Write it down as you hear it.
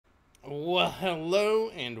Well, hello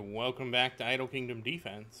and welcome back to Idle Kingdom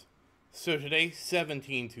Defense. So today,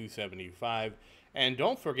 17-275, and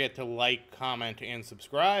don't forget to like, comment, and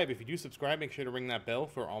subscribe. If you do subscribe, make sure to ring that bell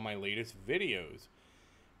for all my latest videos.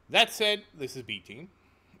 That said, this is B-Team,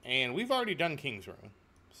 and we've already done King's Row.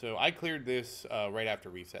 So I cleared this right after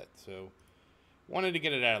reset, so wanted to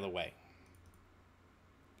get it out of the way.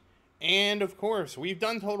 And of course, we've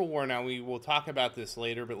done Total War now. We will talk about this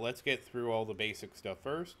later, but let's get through all the basic stuff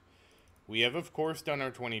first. We have, of course, done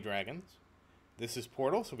our 20 dragons. This is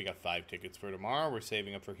Portal, so we got 5 tickets for tomorrow. We're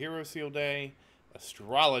saving up for Hero Seal Day.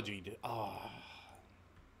 Astrology.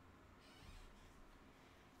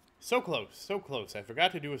 So close, so close. I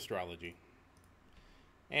forgot to do Astrology.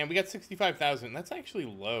 And we got 65,000. That's actually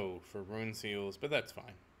low for Rune Seals, but that's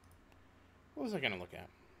fine. What was I going to look at?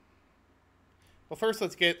 Well, first,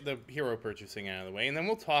 let's get the hero purchasing out of the way, and then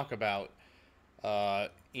we'll talk about...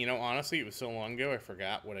 honestly, it was so long ago, I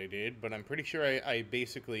forgot what I did, but I'm pretty sure I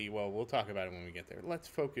basically, well, we'll talk about it when we get there. Let's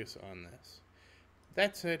focus on this.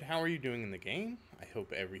 That said, how are you doing in the game? I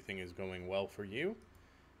hope everything is going well for you.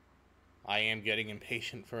 I am getting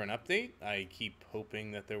impatient for an update. I keep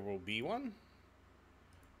hoping that there will be one.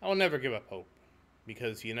 I will never give up hope,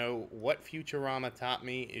 because you know what Futurama taught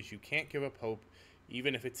me is you can't give up hope,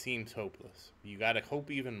 even if it seems hopeless. You gotta hope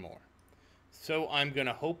even more. So I'm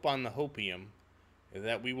gonna hope on the hopium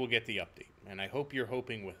that we will get the update, and I hope you're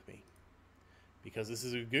hoping with me, because this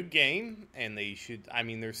is a good game, and they should,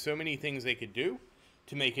 there's so many things they could do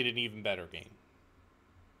to make it an even better game.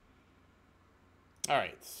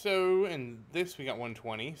 Alright, so in this we got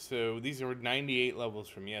 120, so these are 98 levels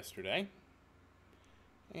from yesterday.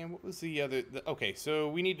 And what was the other, okay, so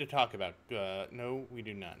we need to talk about, no, we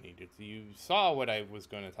do not need it. You saw what I was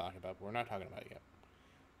going to talk about, but we're not talking about it yet.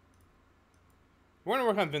 We're going to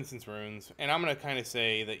work on Vincent's runes, and I'm going to kind of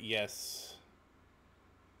say that yes.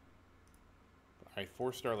 Alright,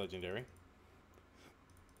 4-star legendary.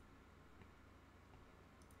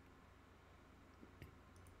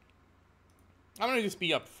 I'm going to just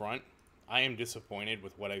be up front. I am disappointed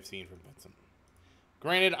with what I've seen from Vincent.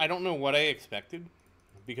 Granted, I don't know what I expected,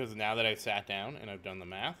 because now that I've sat down and I've done the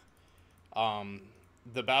math,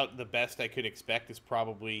 about the best I could expect is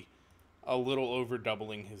probably a little over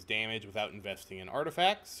doubling his damage without investing in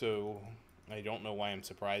artifacts, so I don't know why I'm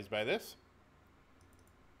surprised by this.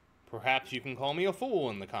 Perhaps you can call me a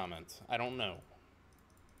fool in the comments. I don't know.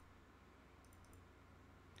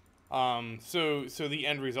 So the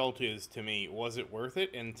end result is, to me, was it worth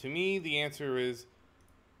it? And to me, the answer is,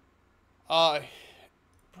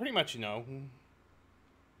 pretty much no.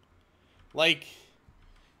 Like,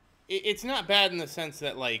 it's not bad in the sense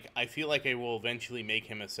that, like, I feel like I will eventually make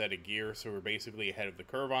him a set of gear, so we're basically ahead of the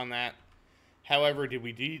curve on that. However, did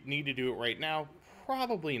we need to do it right now?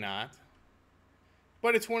 Probably not.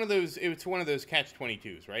 But it's one of those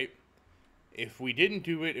catch-22s, right? If we didn't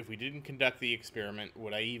do it, if we didn't conduct the experiment,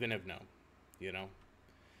 would I even have known? You know?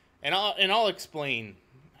 And I'll explain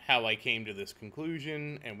how I came to this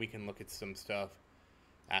conclusion, and we can look at some stuff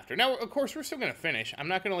after. Now, of course, we're still going to finish. I'm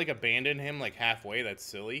not going to, like, abandon him, like, halfway. That's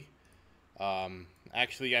silly.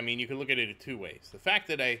 Actually, you can look at it 2 ways. The fact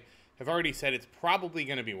that I have already said it's probably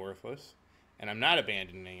going to be worthless, and I'm not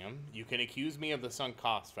abandoning him, you can accuse me of the sunk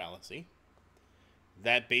cost fallacy.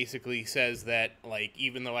 That basically says that, like,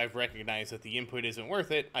 even though I've recognized that the input isn't worth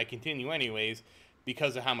it, I continue anyways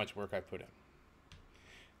because of how much work I've put in.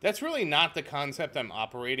 That's really not the concept I'm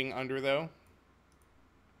operating under, though.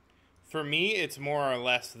 For me, it's more or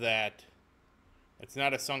less that it's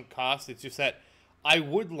not a sunk cost. It's just that I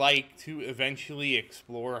would like to eventually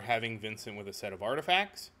explore having Vincent with a set of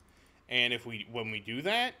artifacts. And when we do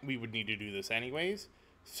that, we would need to do this anyways.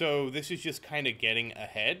 So this is just kind of getting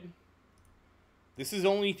ahead. This is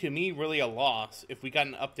only, to me, really a loss if we got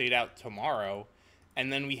an update out tomorrow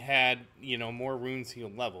and then we had, more rune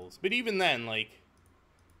sealed levels. But even then, like,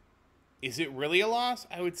 is it really a loss?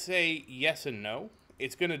 I would say yes and no.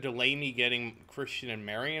 It's going to delay me getting Christian and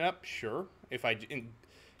Marion up, sure,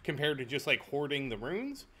 compared to just, like, hoarding the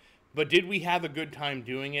runes. But did we have a good time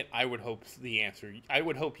doing it? I would hope I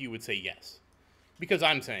would hope you would say yes. Because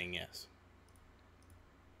I'm saying yes.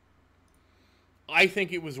 I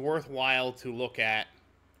think it was worthwhile to look at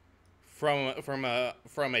from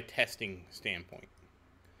a testing standpoint.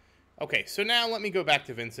 Okay, so now let me go back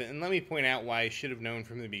to Vincent, and let me point out why I should have known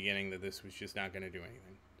from the beginning that this was just not going to do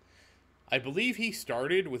anything. I believe he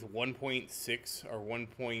started with 1.6 or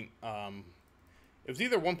it was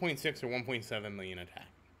either 1.6 or 1.7 million attack.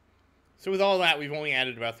 So with all that, we've only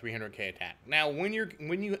added about 300k attack. Now, when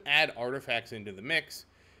you add artifacts into the mix,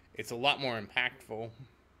 it's a lot more impactful.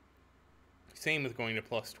 Same with going to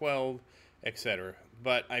plus 12, etc.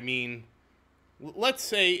 but I mean, let's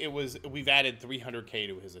say we've added 300k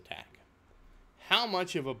to his attack. How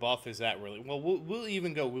much of a buff is that really? Well, we'll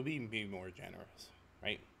even be more generous,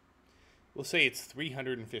 right? We'll say it's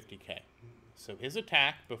 350k. So his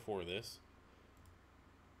attack before this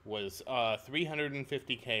was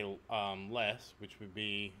 350k less, which would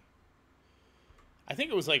be, I think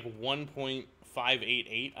it was like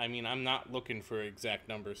 1.588. I mean, I'm not looking for exact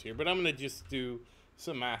numbers here, but I'm going to just do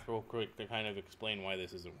some math real quick to kind of explain why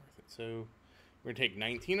this isn't worth it. So we're going to take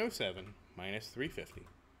 1907 minus 350.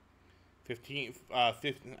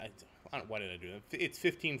 why did I do that? It's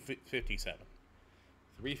 1557.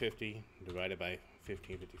 350 divided by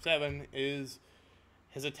 1557 is,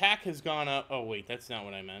 his attack has gone up. Oh, wait, that's not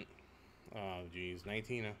what I meant. Oh, geez.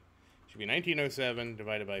 Should be 1907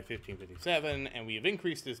 divided by 1557, and we have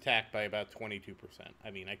increased his attack by about 22%.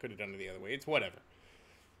 I mean, I could have done it the other way. It's whatever.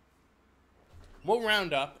 We'll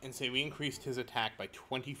round up and say we increased his attack by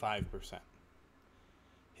 25%.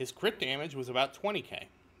 His crit damage was about 20k.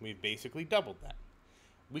 We've basically doubled that.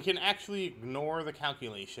 We can actually ignore the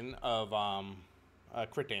calculation of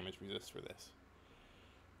crit damage resist for this.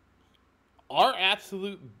 Our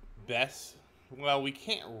absolute best, well, we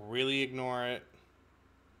can't really ignore it.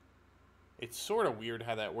 It's sort of weird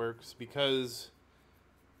how that works, because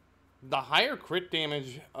the higher crit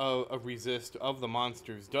damage of resist of the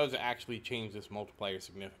monsters does actually change this multiplier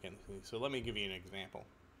significantly. So let me give you an example.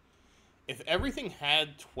 If everything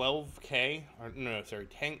had 12k, or no, sorry,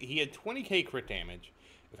 10, he had 20k crit damage.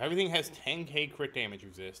 If everything has 10k crit damage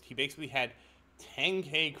resist, he basically had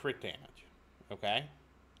 10k crit damage, okay?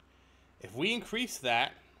 If we increase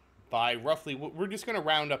that by roughly, we're just going to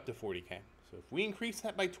round up to 40k. So if we increase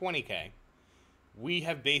that by 20k, we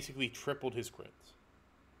have basically tripled his crits,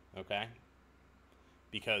 okay?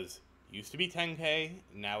 Because it used to be 10k,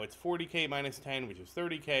 now it's 40k minus 10, which is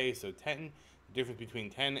 30k, so 10, the difference between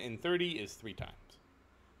 10 and 30 is 3 times.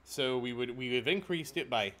 So we have increased it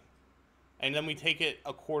by, and then we take it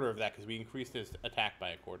a quarter of that because we increased his attack by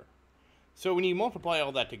a quarter. So when you multiply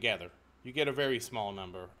all that together, you get a very small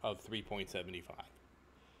number of 3.75.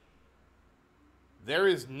 There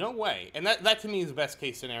is no way, and that to me is the best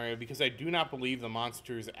case scenario, because I do not believe the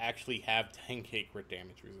monsters actually have 10k crit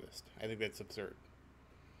damage resist. I think that's absurd.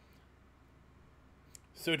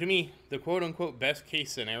 So to me, the quote-unquote best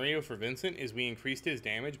case scenario for Vincent is we increased his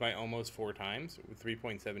damage by almost 4 times, with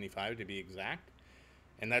 3.75 to be exact.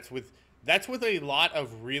 And that's with a lot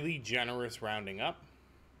of really generous rounding up.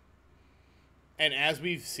 And as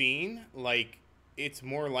we've seen, like, it's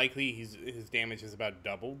more likely his damage is about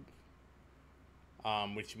doubled.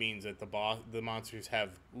 Which means that the monsters have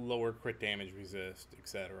lower crit damage resist,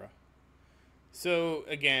 etc. So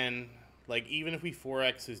again, like, even if we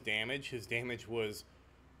 4x his damage was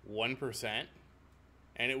 1%,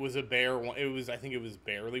 and it was I think it was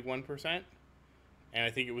barely 1%, and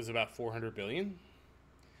I think it was about 400 billion.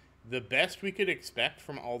 The best we could expect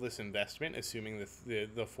from all this investment, assuming the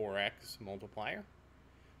 4x multiplier,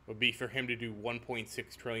 would be for him to do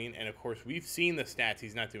 1.6 trillion, and of course we've seen the stats,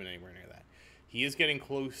 he's not doing anywhere near that. He is getting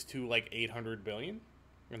close to like 800 billion,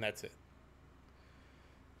 and that's it.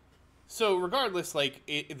 So regardless, like,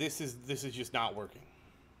 this is just not working.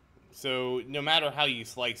 So no matter how you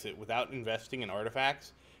slice it, without investing in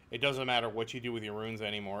artifacts, it doesn't matter what you do with your runes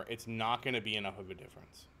anymore. It's not going to be enough of a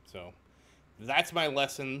difference. So that's my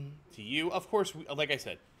lesson to you. Of course, like I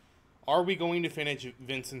said, are we going to finish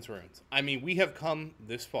Vincent's runes? I mean, we have come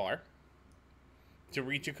this far. To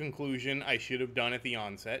reach a conclusion I should have done at the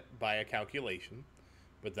onset by a calculation,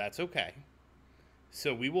 but that's okay.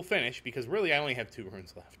 So we will finish, because really I only have 2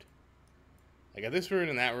 runes left. I got this rune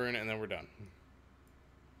and that rune, and then we're done.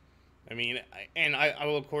 I mean, I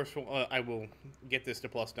will, of course, I will get this to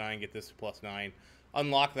 +9, get this to +9,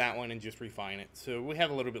 unlock that one, and just refine it. So we have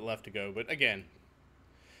a little bit left to go, but again,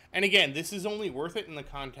 this is only worth it in the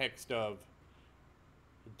context of,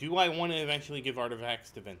 do I want to eventually give artifacts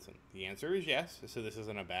to Vincent? The answer is yes, so this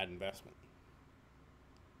isn't a bad investment.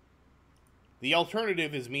 The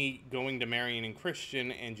alternative is me going to Marion and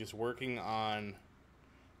Christian and just working on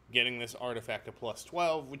getting this artifact to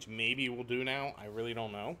 +12, which maybe we'll do now. I really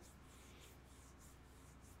don't know.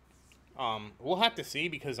 We'll have to see,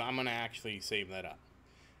 because I'm going to actually save that up.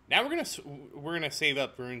 Now we're gonna save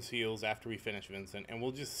up rune seals after we finish Vincent, and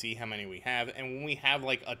we'll just see how many we have. And when we have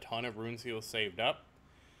like a ton of rune seals saved up,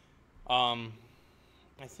 I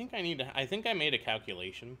think I made a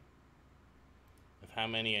calculation of how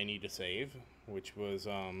many I need to save, which was,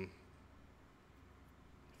 if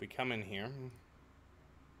we come in here,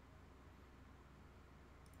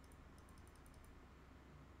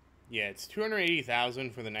 yeah, it's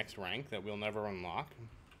 280,000 for the next rank that we'll never unlock.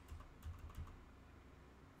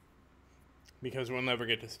 because we'll never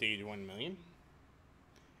get to stage 1 million.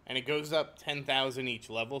 And it goes up 10,000 each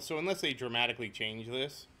level, so unless they dramatically change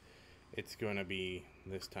this, it's going to be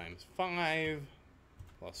this times 5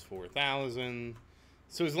 plus 4,000.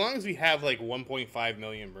 So as long as we have like 1.5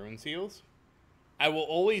 million rune seals, I will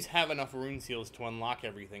always have enough rune seals to unlock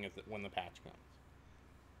everything when the patch comes.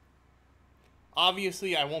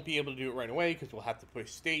 Obviously, I won't be able to do it right away because we'll have to push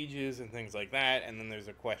stages and things like that. And then there's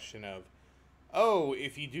a question of, oh,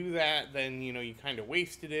 if you do that, then, you know, you kind of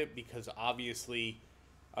wasted it, because obviously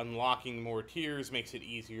unlocking more tiers makes it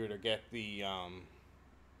easier to get the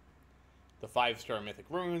 5-star mythic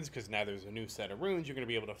runes, because now there's a new set of runes. You're going to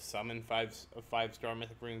be able to summon 5-star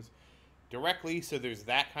mythic runes directly. So there's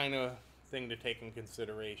that kind of thing to take in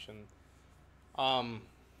consideration.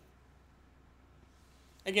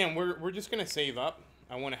 Again, we're just going to save up.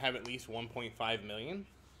 I want to have at least 1.5 million.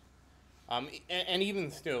 And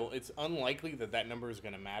even still, it's unlikely that that number is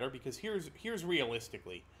going to matter, because here's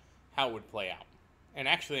realistically how it would play out. And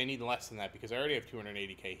actually, I need less than that because I already have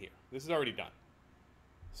 280k here. This is already done.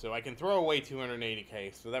 So I can throw away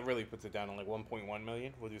 280k, so that really puts it down to like 1.1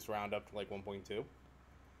 million. We'll just round up to like 1.2.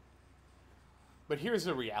 But here's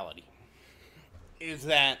the reality, is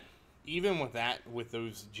that even with that, with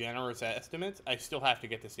those generous estimates, I still have to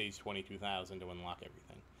get to stage 22,000 to unlock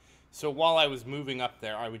everything. So while I was moving up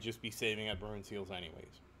there, I would just be saving up rune seals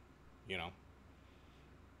anyways. You know?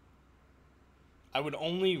 I would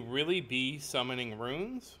only really be summoning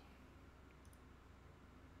runes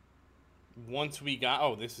once we got...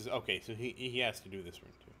 Oh, this is... Okay, so he has to do this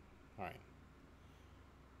rune too. Alright.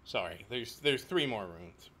 Sorry, there's 3 more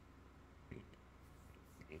runes.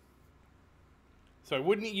 So I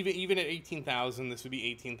wouldn't even at 18,000, this would be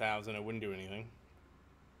 18,000, I wouldn't do anything.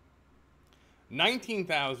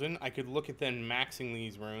 19,000, I could look at then maxing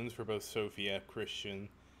these runes for both Sophia, Christian,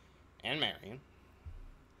 and Marion.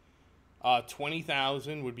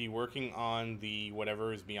 20,000 would be working on the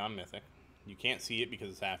whatever is beyond Mythic. You can't see it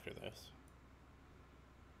because it's after this.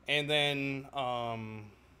 And then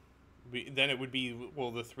it would be,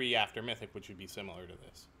 well, the 3 after Mythic, which would be similar to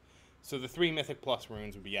this. So the 3 Mythic plus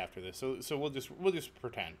runes would be after this. So we'll just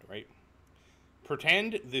pretend, right?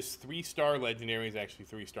 Pretend this 3-star legendary is actually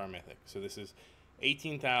 3-star mythic. So this is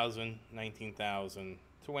 18,000, 19,000,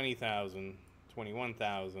 20,000,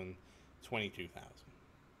 21,000, 22,000.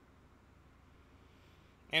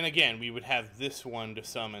 And again, we would have this one to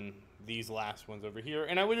summon these last ones over here.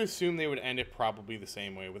 And I would assume they would end it probably the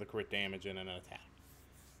same way, with a crit damage and an attack.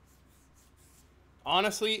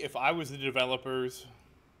 Honestly, if I was the developers...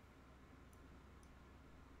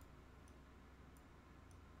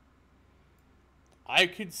 I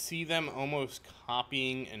could see them almost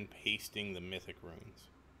copying and pasting the mythic runes.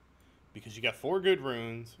 Because you got 4 good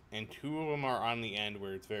runes, and 2 of them are on the end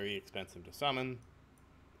where it's very expensive to summon.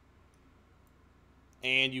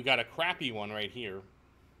 And you got a crappy one right here.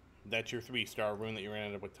 That's your 3-star rune that you're going to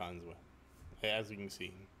end up with tons with, as you can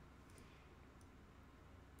see.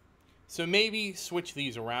 So maybe switch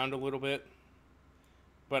these around a little bit.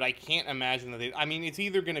 But I can't imagine that they... I mean, it's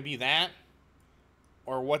either going to be that,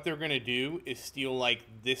 or what they're going to do is steal, like,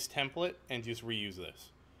 this template and just reuse this.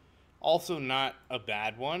 Also not a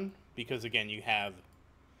bad one, because, again, you have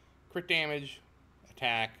crit damage,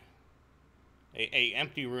 attack, a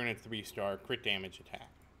empty rune at 3-star, crit damage, attack.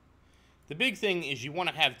 The big thing is you want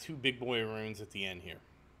to have 2 big boy runes at the end here.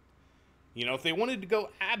 You know, if they wanted to go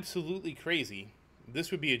absolutely crazy, this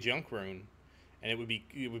would be a junk rune, and it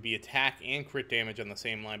would be attack and crit damage on the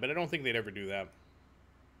same line, but I don't think they'd ever do that.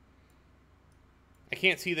 I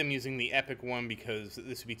can't see them using the epic one because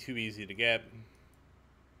this would be too easy to get.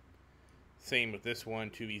 Same with this one,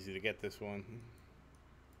 too easy to get this one.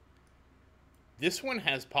 This one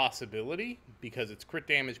has possibility because it's crit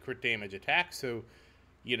damage, attack. So,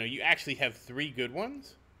 you know, you actually have 3 good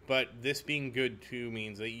ones, but this being good too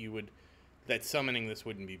means that that summoning this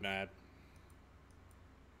wouldn't be bad.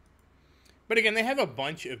 But again, they have a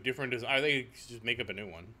bunch of different designs. They just make up a new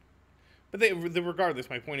one. But regardless,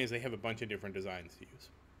 my point is they have a bunch of different designs to use.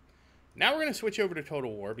 Now we're going to switch over to Total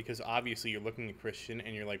War, because obviously you're looking at Christian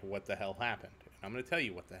and you're like, what the hell happened? And I'm going to tell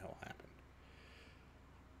you what the hell happened.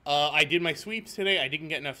 I did my sweeps today. I didn't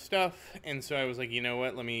get enough stuff, and so I was like, you know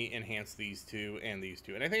what? Let me enhance these 2 and these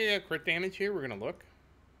 2. And I think I got crit damage here. We're going to look.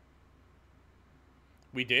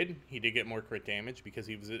 We did. He did get more crit damage because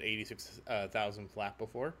he was at 86,000 flat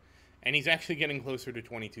before. And he's actually getting closer to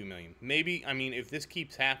 22 million. Maybe, I mean, if this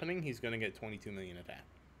keeps happening, he's going to get 22 million attack.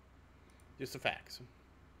 Just the facts.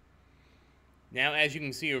 Now, as you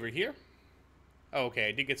can see over here. Oh, okay,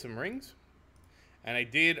 I did get some rings. And I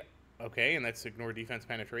did, okay, and that's ignore defense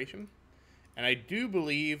penetration. And I do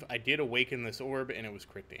believe I did awaken this orb, and it was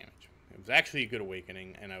crit damage. It was actually a good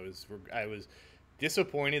awakening, and I was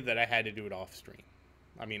disappointed that I had to do it off stream.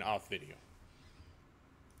 I mean, off video.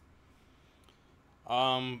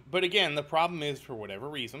 But again, the problem is, for whatever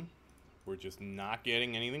reason, we're just not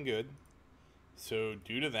getting anything good. So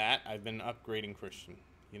due to that, I've been upgrading Christian.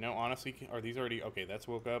 You know, honestly, are these already... Okay, that's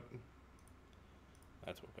woke up.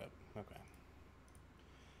 That's woke up. Okay.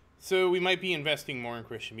 So we might be investing more in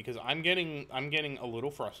Christian because I'm getting a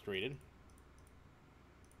little frustrated.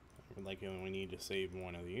 Like, we need to save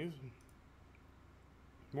one of these.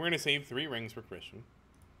 We're going to save 3 rings for Christian.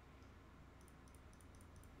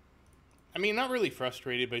 I mean, not really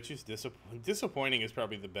frustrated, but just disappointing is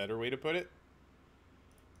probably the better way to put it.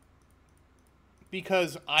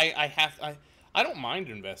 Because I don't mind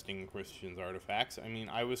investing in Christian's artifacts. I mean,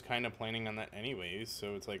 I was kind of planning on that anyways,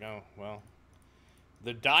 so it's like, oh, well.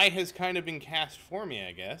 The die has kind of been cast for me,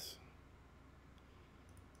 I guess.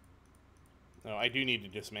 No, I do need to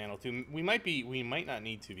dismantle too. We might not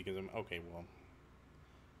need to because okay, well.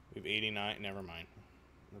 We have 89, never mind.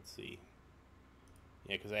 Let's see.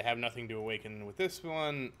 Yeah, because I have nothing to awaken with this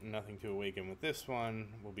one, nothing to awaken with this one.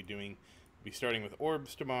 We'll be starting with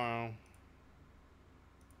orbs tomorrow.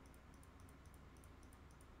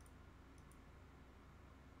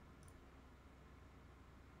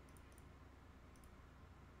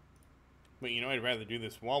 But you know, I'd rather do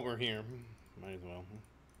this while we're here. Might as well.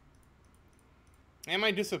 Am I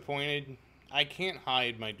disappointed? I can't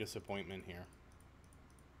hide my disappointment here.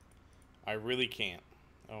 I really can't.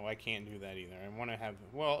 Oh, I can't do that either. I want to have...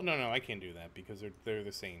 Well, no, I can't do that because they're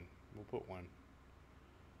the same. We'll put 1.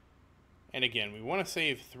 And again, we want to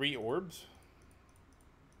save 3 orbs.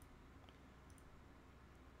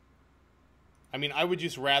 I mean, I would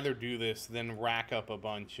just rather do this than rack up a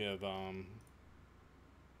bunch of...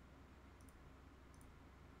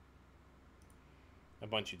 a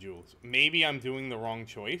bunch of jewels. Maybe I'm doing the wrong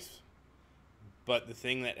choice, but the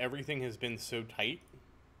thing that everything has been so tight,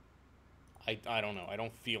 I don't know. I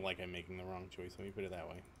don't feel like I'm making the wrong choice. Let me put it that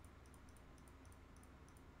way.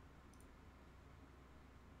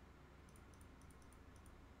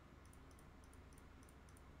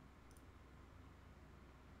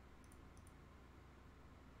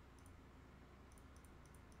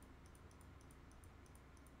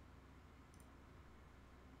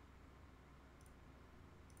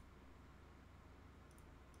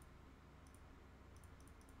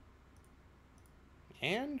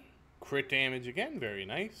 And crit damage again, very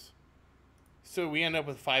nice. So we end up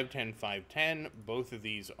with 510, 510. Both of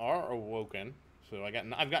these are awoken. So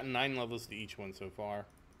I've gotten 9 levels to each one so far.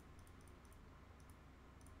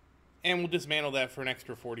 And we'll dismantle that for an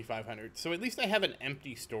extra 4,500. So at least I have an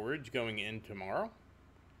empty storage going in tomorrow.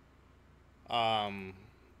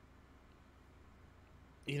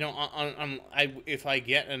 You know, if I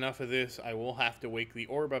get enough of this, I will have to wake the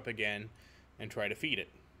orb up again and try to feed it.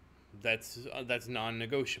 That's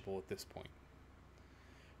non-negotiable at this point.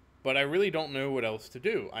 But I really don't know what else to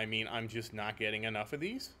do. I mean, I'm just not getting enough of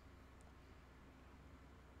these.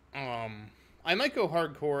 I might go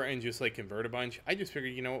hardcore and just, like, convert a bunch. I just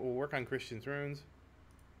figured, you know what, we'll work on Christian's runes.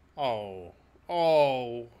 Oh.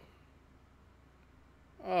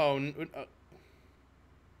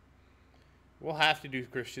 We'll have to do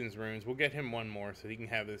Christian's runes. We'll get him 1 more so he can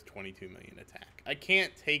have his 22 million attack. I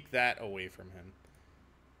can't take that away from him.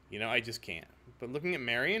 You know, I just can't. But looking at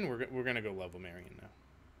Marion, we're going to go level Marion now.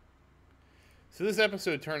 So this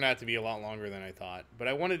episode turned out to be a lot longer than I thought. But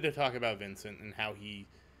I wanted to talk about Vincent and how he...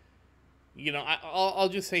 You know, I'll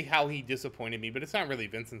just say how he disappointed me. But it's not really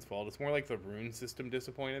Vincent's fault. It's more like the rune system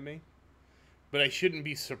disappointed me. But I shouldn't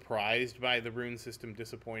be surprised by the rune system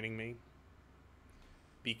disappointing me.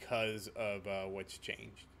 Because of what's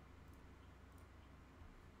changed.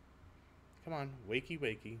 Come on. Wakey,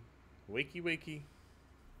 wakey. Wakey, wakey.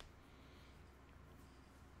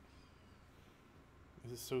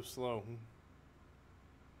 This is so slow.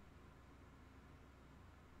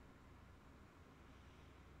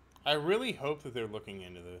 I really hope that they're looking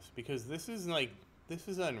into this because this is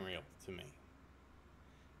unreal to me.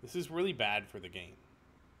 This is really bad for the game.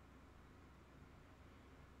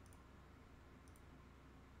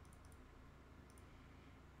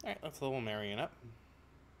 Alright, let's level Marion up.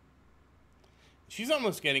 She's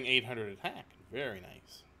almost getting 800 attack. Very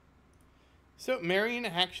nice. So Marion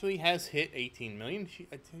actually has hit 18 million.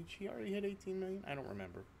 Did she already hit 18 million? I don't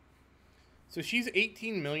remember. So she's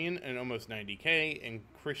 18 million and almost 90k, and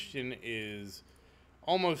Christian is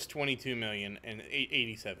almost 22 million and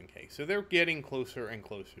 87k. So they're getting closer and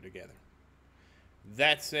closer together.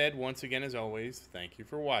 That said, once again, as always, thank you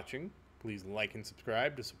for watching. Please like and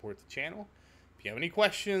subscribe to support the channel. If you have any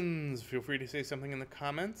questions, feel free to say something in the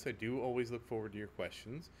comments. I do always look forward to your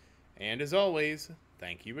questions. And as always,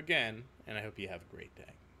 thank you again, and I hope you have a great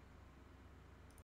day.